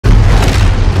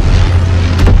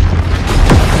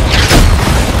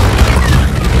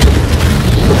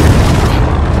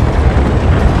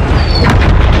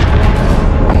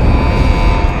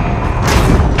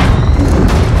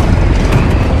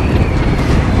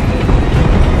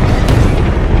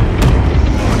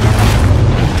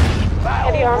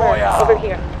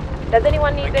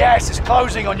Gas is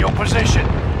closing on your position.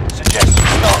 Suggest you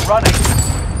start running.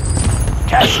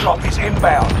 Cash drop is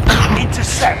inbound.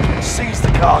 Intercept and seize the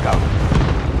cargo.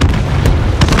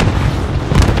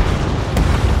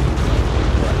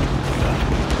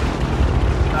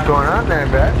 What's going on there,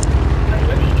 Brad?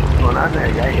 What's going on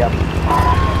there? Yeah. A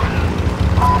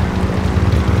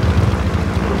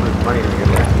little bit of money to get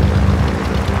there.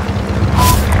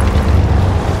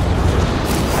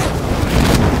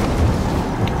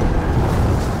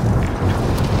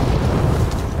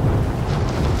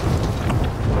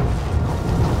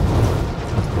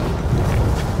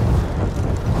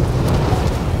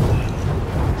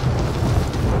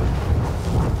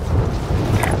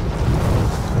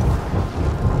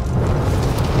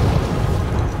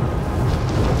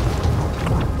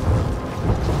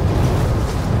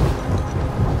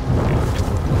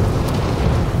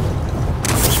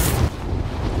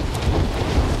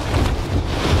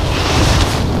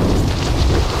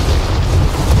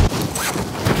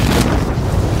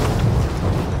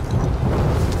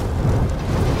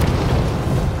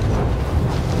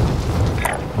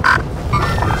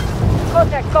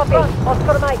 Copy.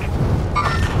 Oscar Mike.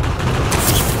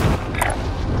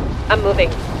 I'm moving.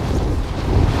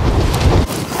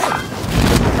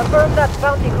 Confirm that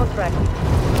bounty contract.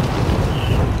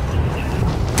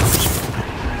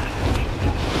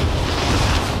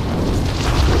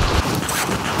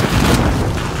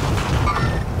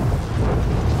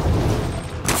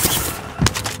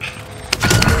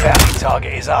 Bounty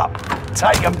target is up.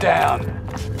 Take them down.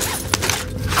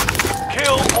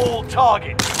 Kill all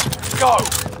targets. Go!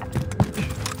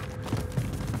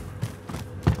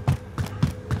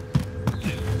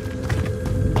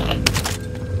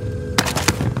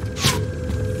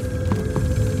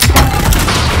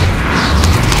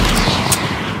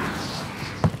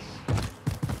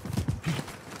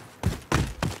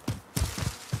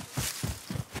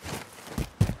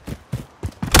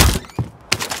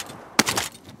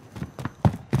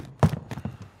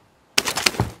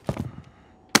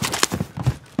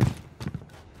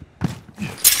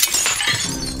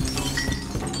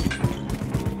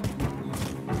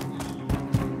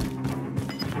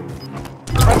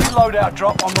 Loadout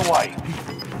drop on the way.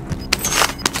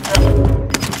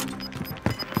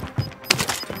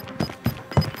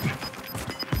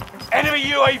 Enemy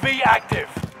UAV active.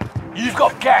 You've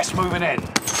got gas moving in.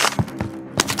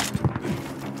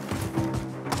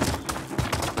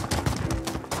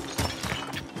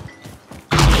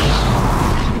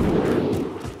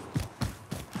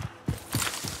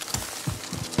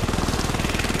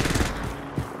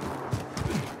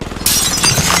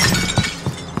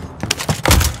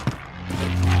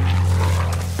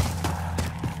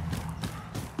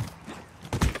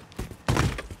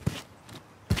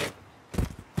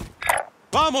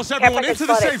 Vamos, everyone, into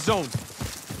the safe zone.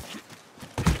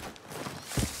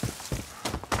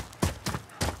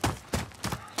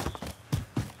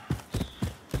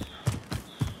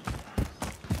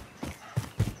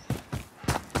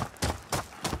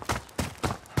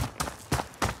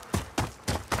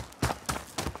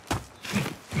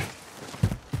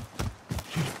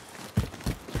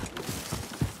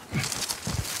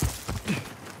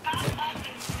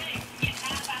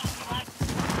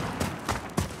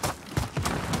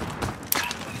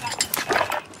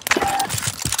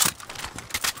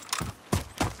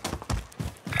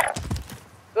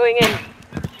 Going in.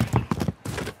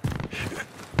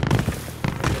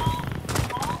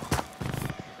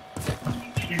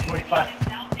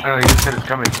 I know, you said it's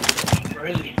coming.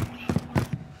 Really?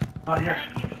 Not here.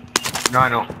 No, I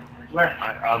know. Where?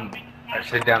 I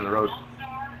said down the road.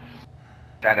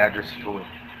 That address is told me.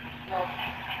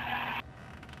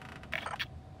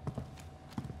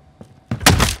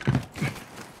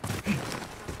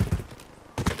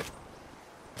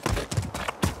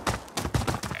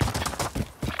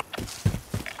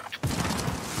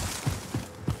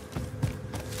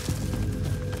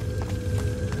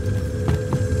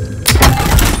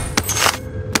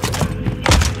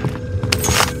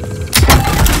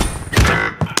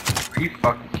 Are you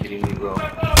fucking kidding me, bro?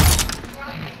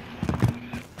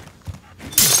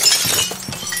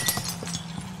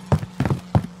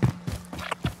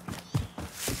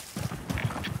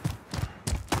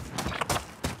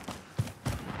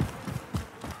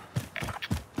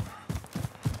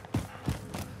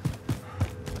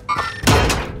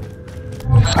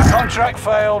 Contract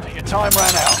failed. Your time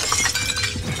ran out.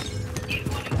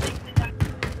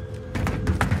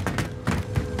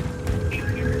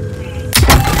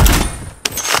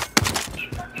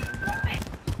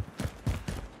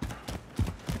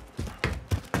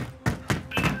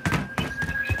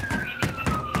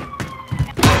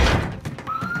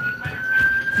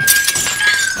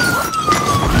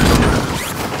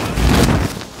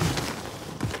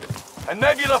 A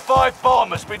Nebula 5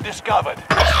 bomb has been discovered.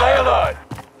 Stay alert.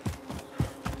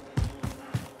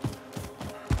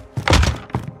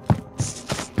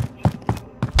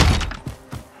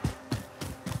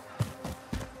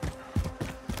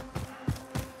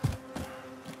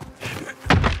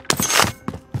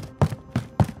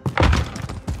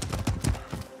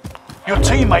 Your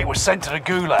teammate was sent to the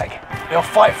Gulag. They'll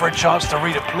fight for a chance to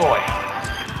redeploy.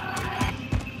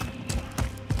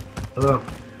 Hello.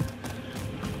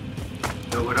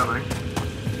 Yo, what up, man?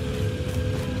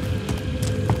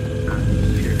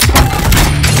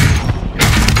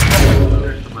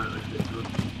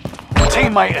 Your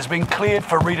teammate has been cleared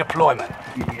for redeployment.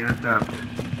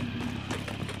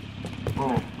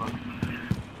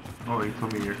 Oh, he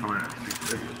told me you're coming at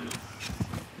 3:30.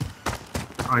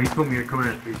 Oh, he told me you're coming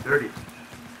at 3:30.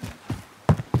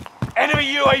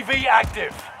 Enemy UAV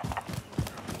active.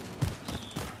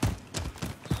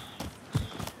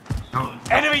 No.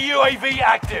 Enemy UAV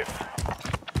active.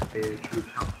 Hey,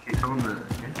 tell him that,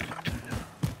 okay?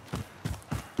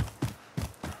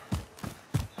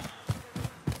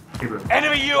 Okay, bro.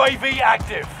 Enemy UAV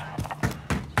active.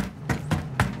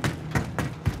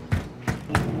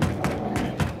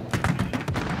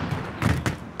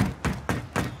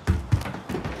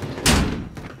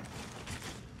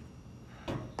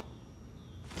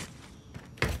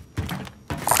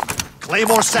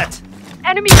 Claymore set.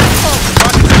 Enemy control.